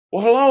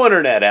Well, hello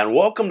Internet, and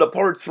welcome to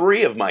part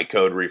 3 of my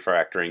code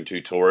refactoring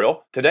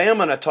tutorial. Today I'm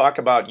going to talk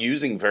about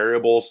using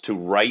variables to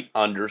write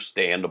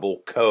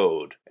understandable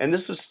code. And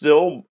this is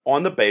still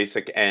on the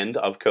basic end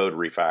of code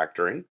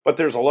refactoring, but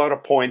there's a lot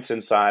of points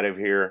inside of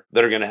here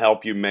that are going to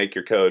help you make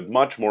your code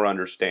much more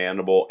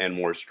understandable and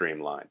more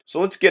streamlined. So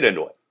let's get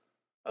into it.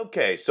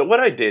 Okay, so what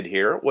I did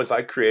here was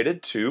I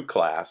created two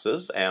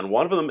classes, and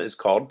one of them is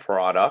called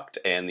product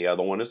and the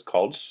other one is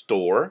called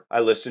store. I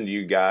listened to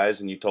you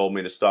guys and you told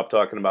me to stop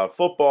talking about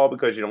football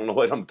because you don't know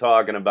what I'm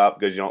talking about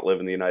because you don't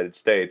live in the United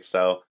States.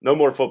 So no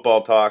more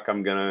football talk.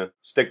 I'm gonna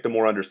stick to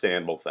more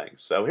understandable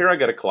things. So here I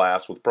got a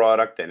class with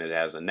product, and it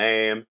has a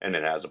name and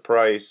it has a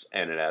price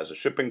and it has a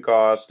shipping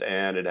cost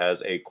and it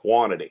has a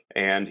quantity.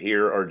 And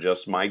here are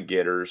just my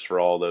getters for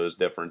all those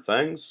different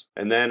things.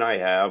 And then I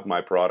have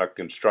my product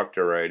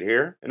constructor right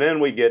here. And then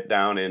we get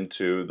down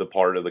into the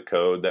part of the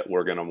code that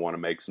we're going to want to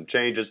make some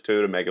changes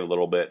to make it a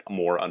little bit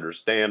more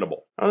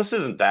understandable. Now this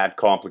isn't that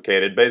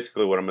complicated.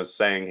 Basically what I'm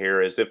saying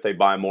here is if they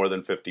buy more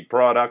than 50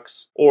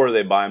 products or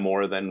they buy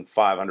more than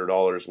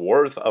 $500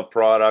 worth of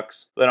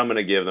products, then I'm going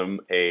to give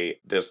them a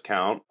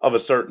discount of a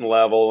certain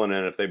level. And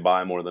then if they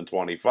buy more than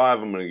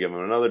 25, I'm going to give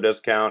them another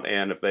discount.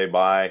 And if they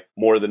buy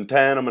more than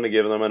 10, I'm going to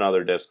give them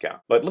another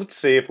discount. But let's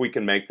see if we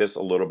can make this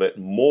a little bit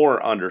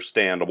more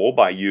understandable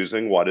by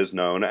using what is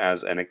known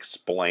as an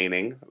explaining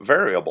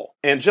variable.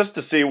 And just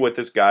to see what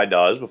this guy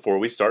does before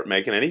we start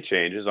making any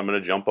changes, I'm going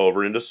to jump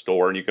over into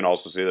store, and you can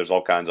also see there's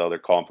all kinds of other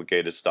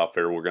complicated stuff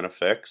here we're going to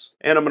fix.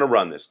 And I'm going to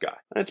run this guy.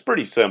 And it's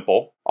pretty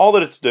simple. All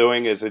that it's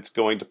doing is it's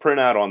going to print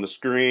out on the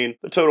screen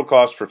the total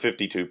cost for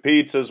 52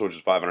 pizzas, which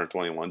is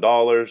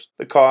 $521,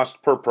 the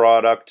cost per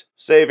product,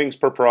 savings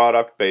per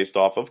product based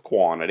off of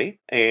quantity,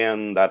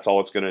 and that's all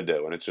it's going to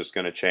do. And it's just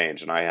going to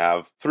change. And I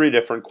have 3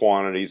 different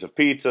quantities of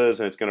pizzas,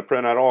 and it's going to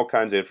print out all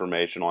kinds of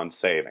information on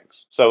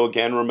savings. So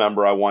again,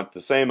 remember, I want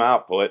the same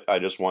output, I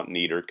just want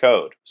neater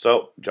code.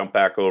 So jump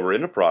back over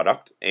into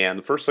product, and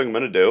the first thing I'm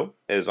going to do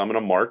is I'm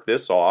going to mark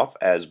this off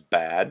as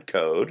bad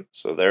code.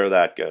 So there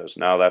that goes.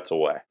 Now that's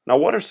away. Now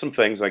what are some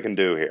things I can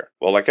do here?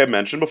 Well, like I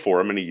mentioned before,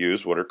 I'm going to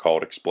use what are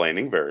called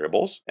explaining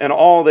variables. And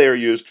all they are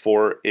used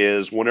for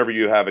is whenever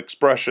you have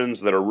expressions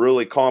that are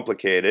really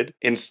complicated,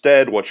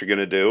 instead what you're going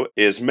to do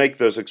is make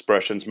those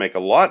expressions make a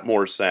lot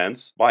more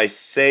sense by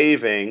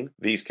saving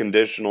these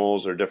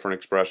conditionals or different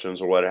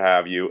expressions or what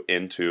have you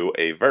into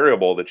a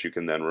variable that you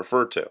can then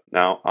refer to.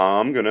 Now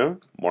I'm going to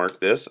mark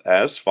this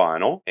as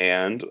final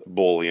and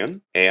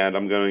boolean, and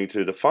I'm going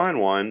to define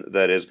one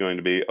that is going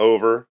to be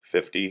over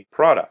 50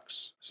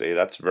 products. See,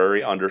 that's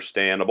very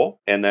understandable.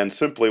 And then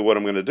simply what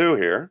I'm going to do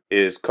here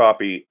is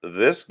copy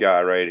this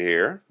guy right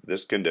here,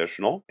 this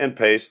conditional, and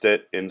paste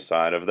it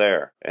inside of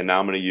there. And now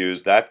I'm going to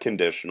use that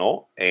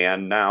conditional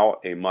and now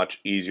a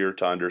much easier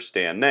to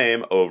understand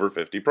name over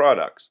 50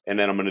 products. And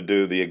then I'm going to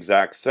do the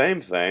exact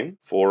same thing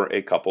for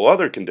a couple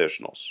other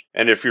conditionals.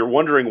 And if you're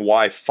wondering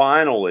why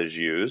final is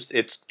used,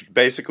 it's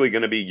basically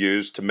going to be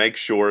used to make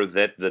sure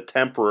that the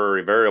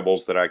temporary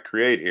variables that I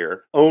create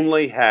here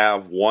only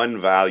have one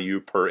value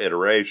per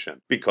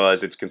iteration,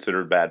 because it's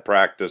considered bad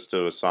practice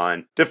to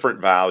assign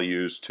different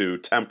values to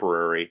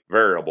temporary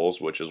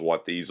variables, which is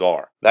what these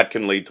are. That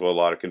can lead to a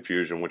lot of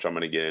confusion, which I'm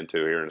going to get into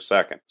here in a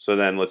second. So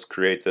then let's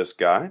create this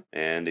guy,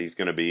 and he's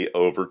going to be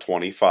over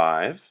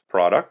 25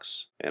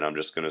 products. And I'm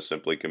just going to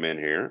simply come in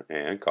here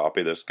and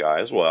copy this guy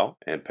as well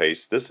and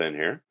paste this in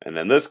here. And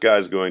then this guy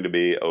is going to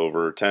be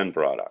over 10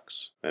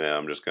 products. And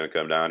I'm just going to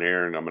come down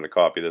here and I'm going to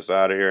copy this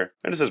out of here.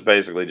 And this is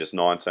basically just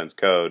nonsense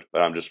code,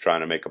 but I'm just trying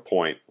to make a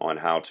point on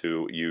how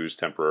to use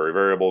temporary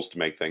variables to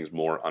make things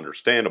more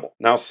understandable.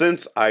 Now,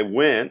 since I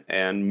went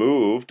and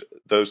moved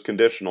those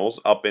conditionals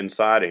up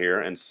inside of here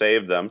and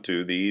saved them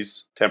to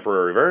these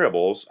temporary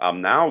variables,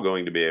 I'm now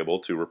going to be able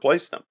to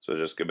replace them. So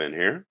just come in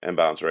here and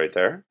bounce right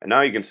there. And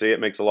now you can see it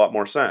makes a lot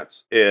more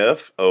sense.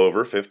 If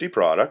over 50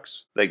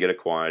 products, they get a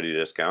quantity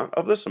discount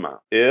of this amount.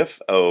 If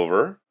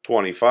over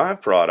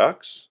 25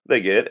 products, they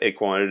get a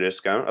quantity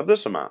discount of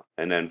this amount.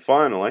 And then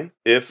finally,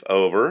 if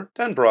over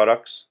 10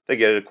 products, they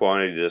get a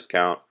quantity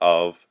discount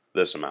of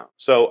this amount.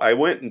 So I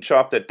went and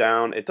chopped it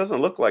down. It doesn't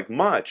look like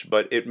much,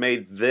 but it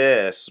made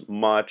this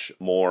much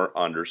more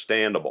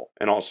understandable.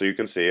 And also you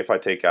can see if I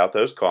take out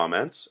those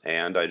comments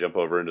and I jump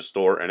over into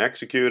store and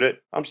execute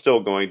it, I'm still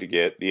going to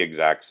get the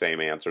exact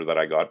same answer that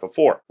I got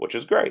before, which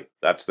is great.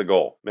 That's the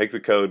goal. Make the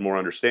code more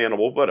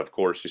understandable, but of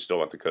course you still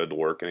want the code to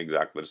work in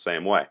exactly the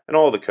same way. And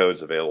all the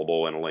code's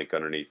available in a link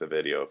underneath the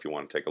video if you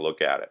want to take a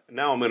look at it.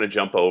 Now I'm going to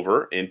jump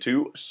over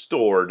into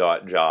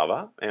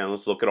store.java and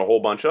let's look at a whole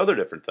bunch of other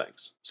different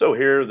things. So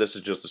here, this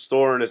is just a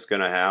store, and it's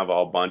going to have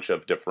a bunch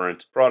of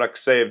different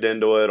products saved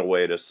into it, a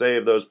way to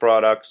save those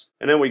products.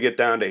 And then we get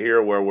down to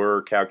here where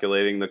we're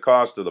calculating the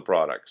cost of the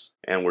products.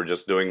 And we're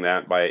just doing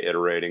that by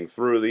iterating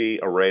through the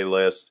array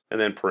list and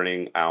then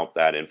printing out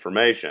that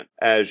information.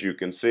 As you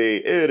can see,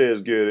 it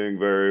is getting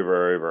very,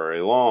 very,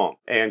 very long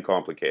and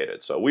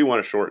complicated. So we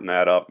want to shorten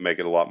that up, make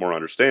it a lot more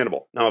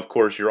understandable. Now, of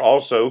course, you're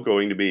also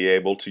going to be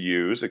able to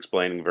use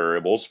explaining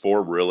variables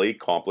for really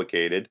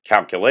complicated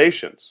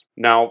calculations.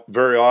 Now,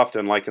 very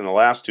often, like in the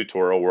last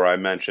tutorial where I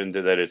mentioned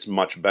that it's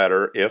much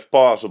better, if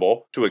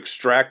possible, to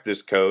extract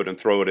this code and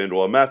throw it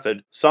into a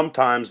method,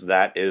 sometimes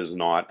that is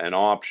not an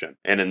option.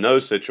 And in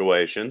those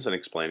situations, an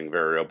explaining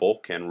variable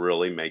can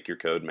really make your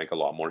code make a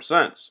lot more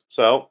sense.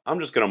 So I'm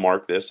just going to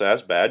mark this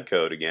as bad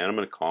code again. I'm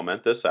going to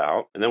comment this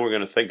out, and then we're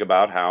going to think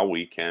about how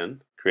we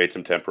can create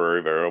some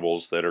temporary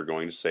variables that are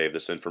going to save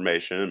this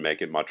information and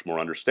make it much more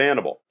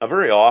understandable. Now,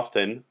 very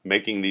often,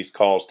 making these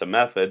calls to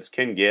methods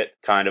can get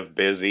kind of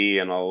busy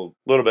and a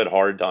little bit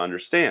hard to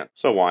understand.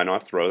 So why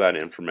not throw that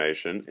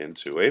information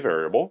into a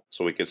variable?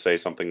 So we could say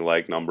something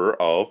like number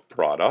of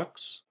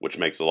products, which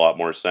makes a lot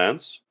more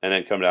sense, and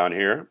then come down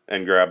here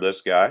and grab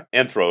this guy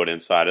and throw it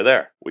inside of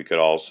there. We could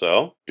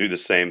also do the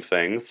same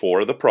thing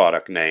for the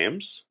product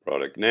names.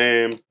 Product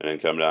name, and then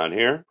come down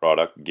here,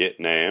 product get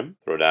name,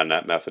 throw down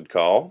that method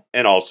call,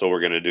 and also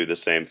we're going to do the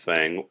same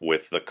thing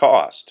with the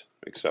cost.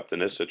 Except in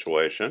this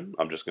situation,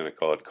 I'm just going to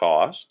call it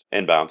cost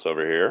and bounce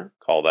over here,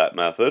 call that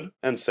method,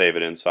 and save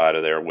it inside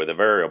of there with a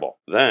variable.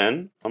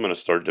 Then I'm going to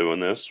start doing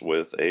this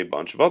with a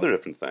bunch of other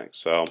different things.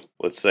 So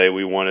let's say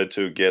we wanted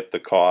to get the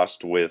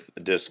cost with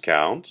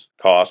discount,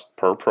 cost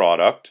per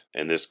product,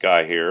 and this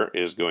guy here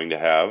is going to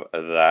have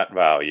that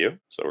value.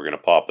 So we're going to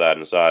pop that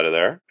inside of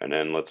there. And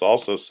then let's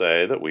also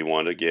say that we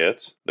want to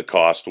get the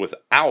cost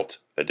without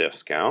a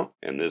discount,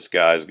 and this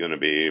guy is going to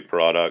be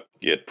product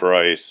get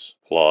price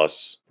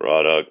plus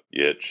product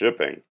get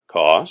shipping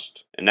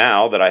cost. And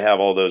now that I have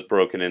all those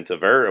broken into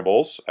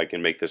variables, I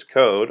can make this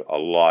code a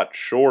lot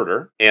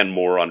shorter and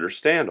more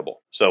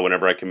understandable. So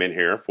whenever I come in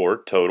here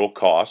for total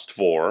cost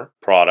for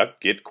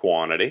product get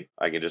quantity,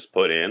 I can just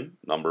put in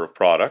number of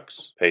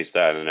products, paste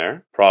that in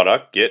there.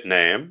 Product get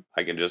name,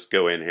 I can just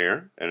go in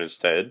here and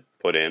instead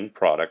put in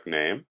product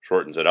name,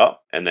 shortens it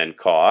up, and then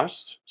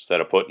cost.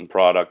 Instead of putting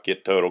product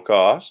get total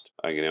cost,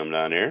 I can come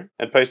down here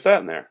and paste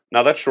that in there.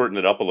 Now that shortened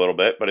it up a little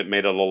bit, but it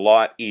made it a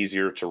lot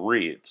easier to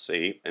read.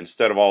 See,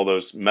 instead of all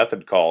those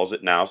method calls,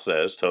 it now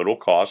says total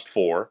cost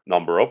for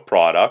number of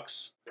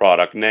products,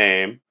 product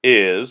name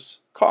is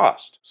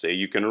cost. See,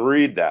 you can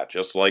read that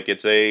just like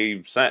it's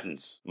a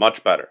sentence.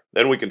 Much better.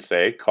 Then we can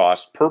say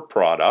cost per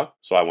product.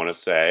 So I want to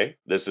say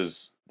this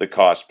is the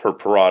cost per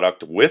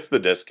product with the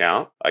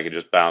discount. I can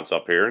just bounce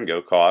up here and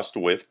go cost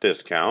with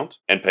discount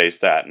and paste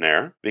that in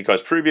there,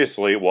 because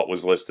previously what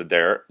was listed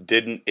there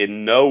didn't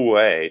in no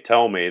way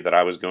tell me that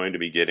I was going to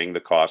be getting the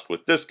cost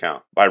with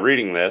discount. By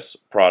reading this,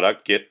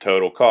 product get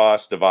total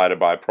cost divided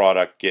by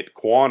product get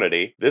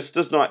quantity, this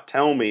does not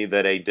tell me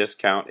that a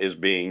discount is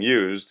being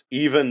used,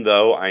 even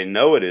though I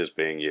know it is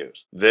being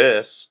used.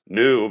 This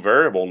new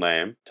variable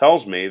name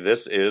tells me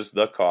this is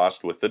the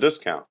cost with the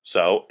discount.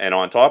 So, and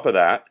on top of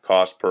that,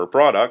 cost per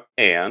product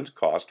and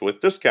cost with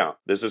discount.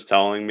 This is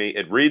telling me,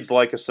 it reads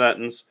like a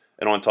sentence,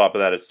 and on top of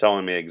that, it's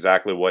telling me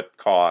exactly what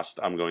cost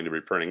I'm going to be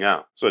printing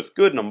out. So it's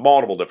good in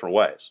multiple different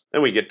ways.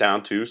 Then we get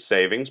down to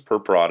savings per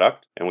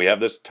product, and we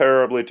have this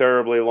terribly,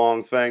 terribly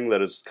long thing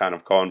that is kind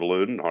of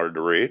convoluted and hard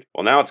to read.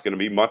 Well, now it's going to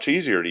be much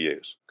easier to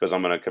use, because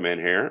I'm going to come in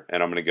here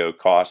and I'm going to go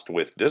cost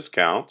with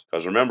discount,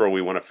 because remember,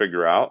 we want to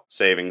figure out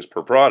savings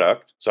per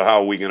product. So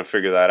how are we going to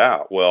figure that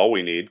out? Well,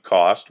 we need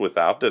cost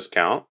without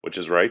discount, which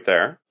is right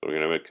there. So we're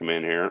going to come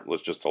in here.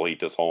 Let's just delete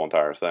this whole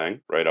entire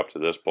thing right up to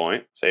this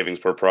point. Savings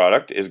per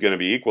product is going to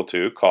be equal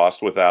to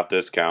cost without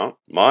discount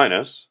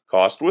minus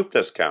cost with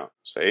discount.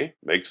 See,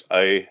 makes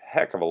a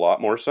heck of a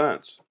lot more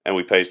sense. And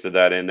we pasted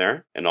that in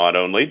there. And not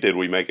only did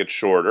we make it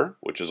shorter,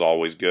 which is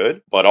always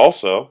good, but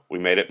also we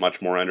made it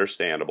much more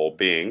understandable,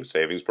 being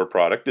savings per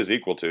product is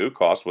equal to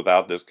cost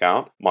without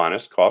discount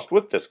minus cost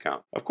with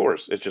discount. Of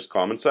course, it's just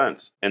common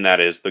sense. And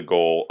that is the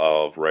goal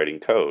of writing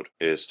code,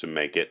 is to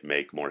make it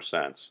make more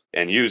sense.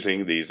 And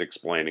using these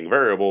explaining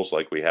variables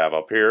like we have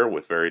up here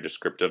with very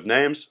descriptive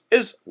names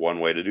is one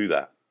way to do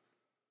that.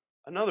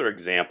 Another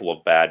example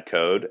of bad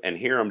code, and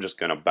here I'm just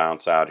going to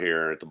bounce out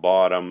here at the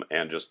bottom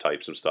and just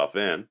type some stuff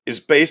in, is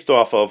based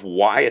off of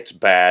why it's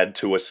bad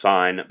to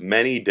assign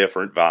many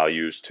different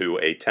values to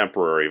a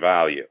temporary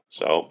value.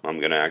 So I'm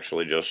going to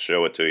actually just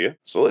show it to you.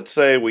 So let's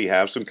say we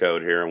have some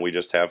code here and we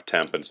just have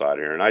temp inside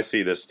here, and I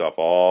see this stuff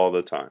all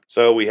the time.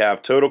 So we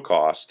have total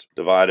cost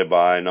divided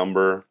by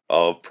number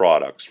of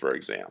products, for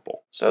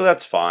example. So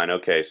that's fine.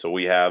 Okay, so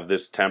we have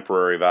this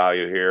temporary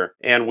value here,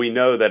 and we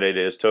know that it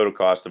is total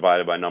cost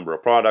divided by number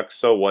of products.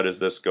 So what is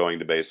this going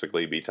to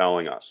basically be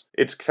telling us?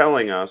 It's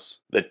telling us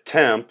that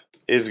temp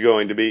is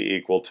going to be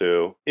equal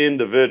to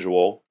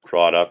individual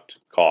product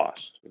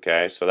cost.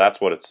 Okay, so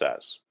that's what it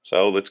says.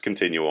 So let's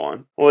continue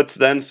on. Well, let's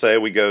then say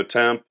we go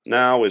temp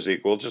now is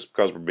equal, just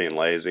because we're being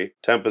lazy,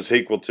 temp is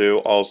equal to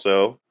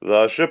also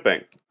the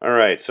shipping. All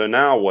right, so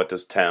now what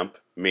does temp,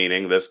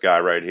 meaning this guy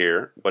right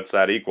here, what's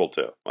that equal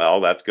to?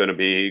 Well, that's going to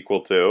be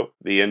equal to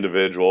the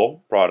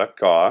individual product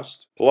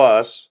cost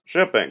plus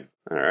shipping.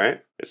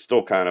 Alright, it's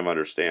still kind of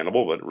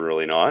understandable, but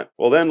really not.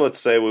 Well then let's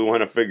say we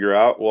want to figure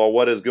out, well,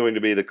 what is going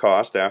to be the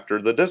cost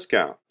after the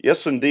discount?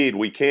 Yes, indeed,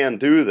 we can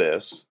do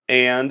this.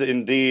 And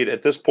indeed,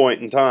 at this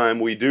point in time,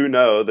 we do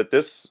know that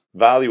this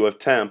value of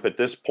temp at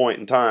this point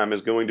in time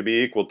is going to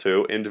be equal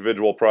to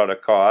individual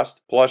product cost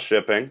plus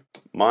shipping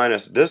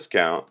minus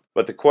discount.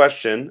 But the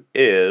question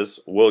is,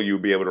 will you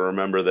be able to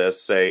remember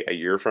this, say, a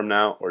year from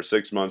now, or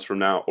 6 months from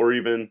now, or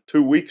even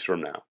 2 weeks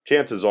from now?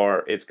 Chances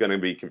are it's going to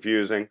be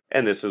confusing,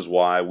 and this is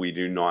why we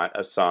do not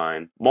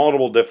assign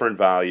multiple different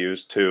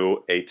values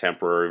to a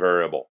temporary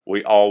variable.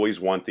 We always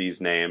want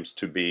these names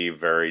to be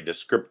very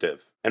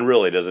descriptive. And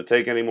really, does it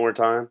take any more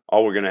time?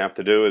 All we're going to have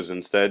to do is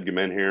instead come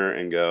in here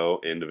and go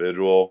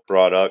individual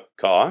product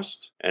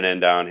cost, and then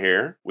down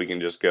here we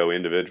can just go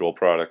individual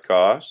product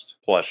cost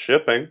plus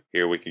shipping.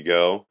 Here we could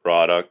go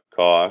product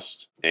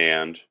cost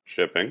and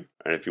shipping,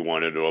 and if you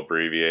wanted to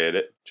abbreviate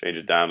it, change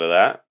it down to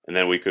that, and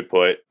then we could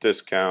put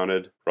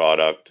discounted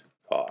product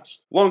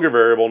cost. Longer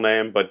variable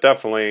name, but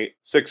definitely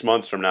 6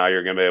 months from now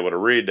you're going to be able to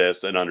read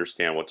this and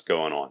understand what's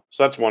going on.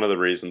 So that's one of the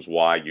reasons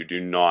why you do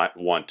not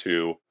want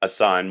to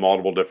assign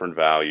multiple different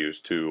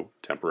values to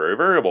temporary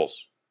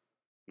variables.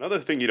 Another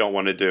thing you don't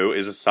want to do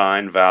is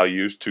assign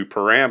values to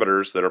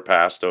parameters that are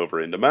passed over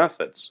into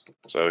methods.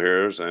 So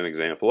here's an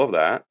example of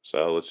that.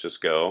 So let's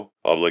just go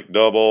public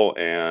double,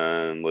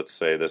 and let's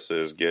say this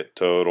is get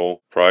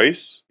total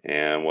price,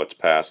 and what's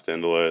passed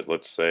into it,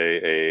 let's say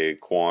a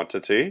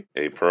quantity,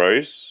 a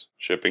price,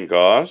 shipping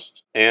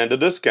cost, and a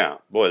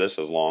discount. Boy, this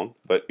is long,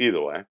 but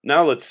either way.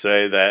 Now let's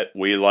say that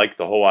we like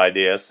the whole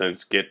idea,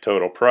 since get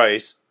total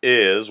price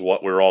is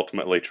what we're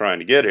ultimately trying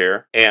to get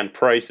here, and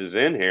price is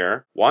in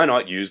here, why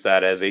not use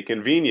that as a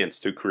convenience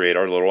to create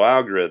our little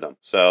algorithm?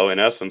 So in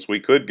essence, we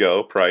could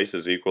go price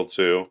is equal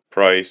to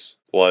price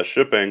plus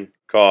shipping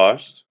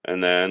cost,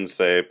 and then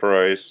say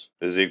price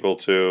is equal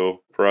to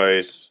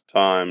price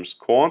times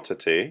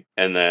quantity,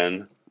 and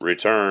then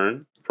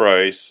return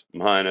price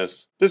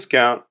minus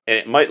discount. And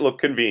it might look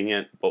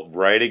convenient, but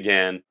right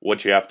again,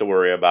 what you have to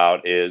worry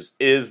about is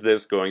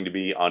this going to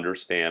be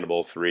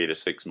understandable 3 to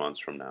 6 months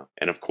from now?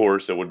 And of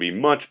course, it would be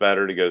much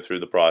better to go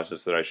through the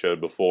process that I showed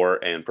before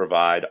and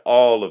provide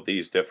all of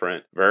these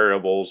different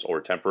variables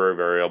or temporary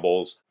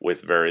variables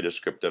with very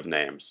descriptive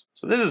names.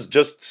 So this is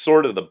just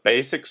sort of the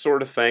basic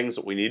sort of things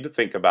that we need to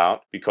think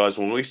about, because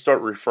when we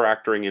start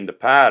refactoring into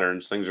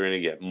patterns, things are going to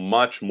get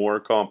much more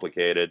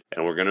complicated,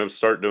 and we're going to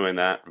start doing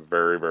that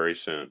very, very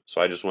soon.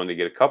 So I just wanted to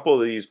get a couple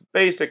of these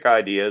basic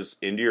ideas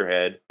into your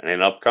head, and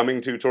in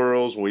upcoming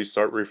tutorials when we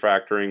start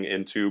refactoring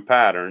into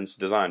patterns,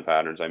 design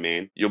patterns I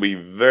mean, you'll be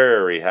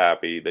very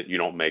happy that you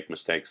don't make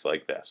mistakes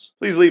like this.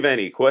 Please leave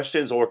any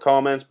questions or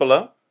comments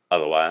below.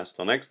 Otherwise,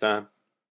 till next time.